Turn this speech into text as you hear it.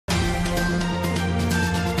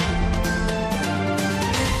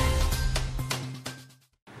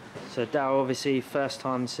So Daryl, obviously first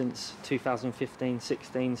time since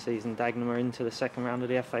 2015-16 season Dagenham are into the second round of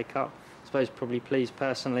the FA Cup. I suppose probably pleased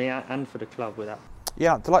personally and for the club with that.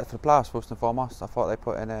 Yeah, I'm delighted for the players first and foremost. I thought they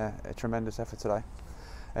put in a tremendous effort today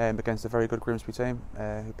against a very good Grimsby team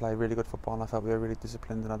who play really good football, and I felt we were really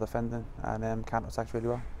disciplined in our defending and counter-attacked really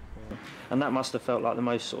well. And that must have felt like the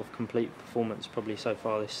most sort of complete performance probably so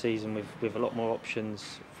far this season, with a lot more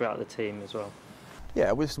options throughout the team as well.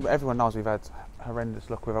 Yeah, everyone knows we've had horrendous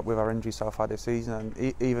luck with our injuries so far this season,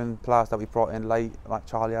 and even players that we brought in late, like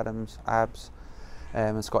Charlie Adams, Abs,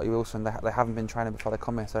 and Scotty Wilson, they haven't been training before they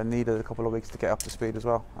come in, so they needed a couple of weeks to get up to speed as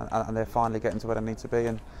well, and they're finally getting to where they need to be.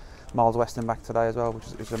 And Miles Weston back today as well, which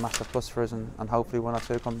is a massive plus for us, and hopefully one or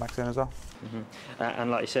two come back soon as well. And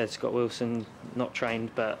like you said, Scott Wilson not trained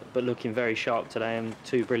but looking very sharp today, and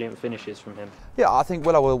two brilliant finishes from him. Yeah, I think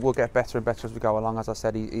Willow will get better and better as we go along. As I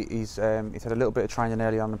said, he's had a little bit of training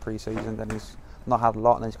early on in pre-season, then he's not had a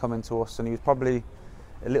lot, and he's come into us, and he was probably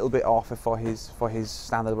a little bit off for his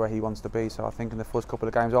standard where he wants to be. So I think in the first couple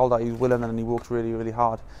of games, although he was willing and he worked really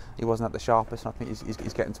hard, he wasn't at the sharpest, and I think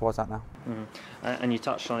he's getting towards that now. And you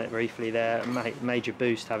touched on it briefly there, major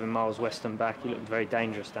boost having Miles Weston back. He looked very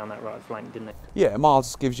dangerous down that right flank, didn't he? Yeah,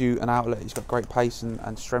 Miles gives you an outlet. He's got great pace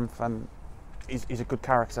and strength, and he's a good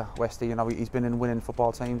character, Westy. You know, he's been in winning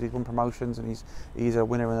football teams, he's won promotions, and he's a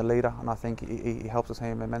winner and a leader, and I think he helps us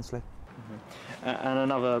team immensely. And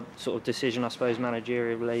another sort of decision, I suppose,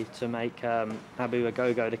 managerially, to make Abu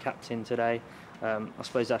Agogo the captain today. I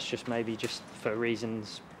suppose that's just for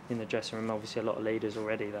reasons in the dressing room. Obviously, a lot of leaders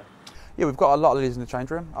already there. Yeah, we've got a lot of leaders in the change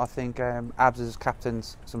room. I think Abs has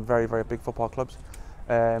captained some very big football clubs,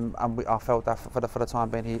 and I felt that for the time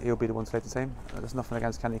being, he'll be the one to lead the team. There's nothing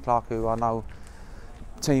against Kenny Clark, who I know,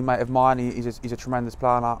 teammate of mine. He's a tremendous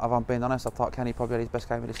player, and if I'm being honest, I thought Kenny probably had his best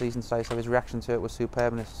game of the season today, so his reaction to it was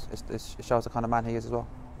superb, and it shows the kind of man he is as well.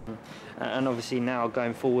 And obviously now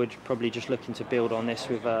going forward, probably just looking to build on this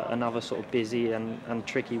with another sort of busy and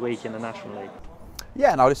tricky week in the National League.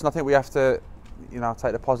 Yeah, no, listen, I think we have to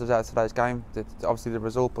take the positives out of today's game. Obviously the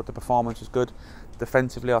result, but the performance was good.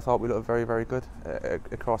 Defensively, I thought we looked very good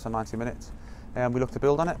across the 90 minutes, and we look to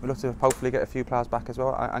build on it. We look to hopefully get a few players back as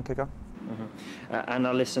well and kick on. And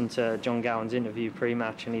I listened to John Gowan's interview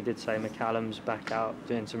pre-match, and he did say McCallum's back out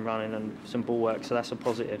doing some running and some ball work, so that's a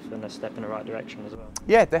positive and a step in the right direction as well.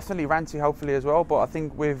 Yeah, definitely. Ranty hopefully as well, but I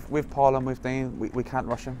think with Paul and with Dean, we can't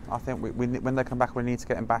rush him. I think when they come back, we need to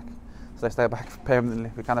get him back, so they stay back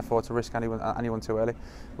permanently. We can't afford to risk anyone too early.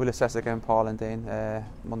 We'll assess again Paul and Dean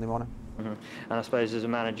Monday morning. And I suppose as a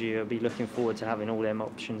manager, you'll be looking forward to having all them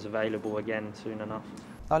options available again soon enough.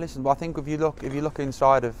 No, listen, I think if you look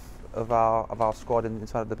inside of our squad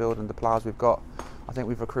inside of the building, the players we've got, I think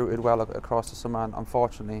we've recruited well across the summer, and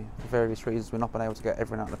unfortunately for various reasons we've not been able to get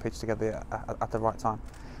everyone out on the pitch together at the right time,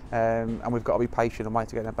 and we've got to be patient and wait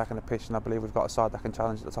to get them back on the pitch, and I believe we've got a side that can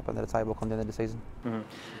challenge at the top end of the table come the end of the season.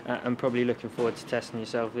 And probably looking forward to testing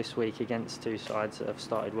yourself this week against two sides that have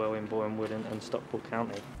started well in Boreham Wood and Stockport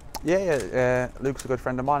County. Yeah, Luke's a good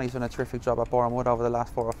friend of mine. He's done a terrific job at Boreham Wood over the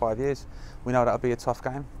last 4 or 5 years. We know that'll be a tough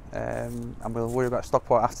game, and we'll worry about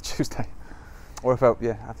Stockport after Tuesday, or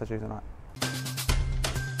after Tuesday night.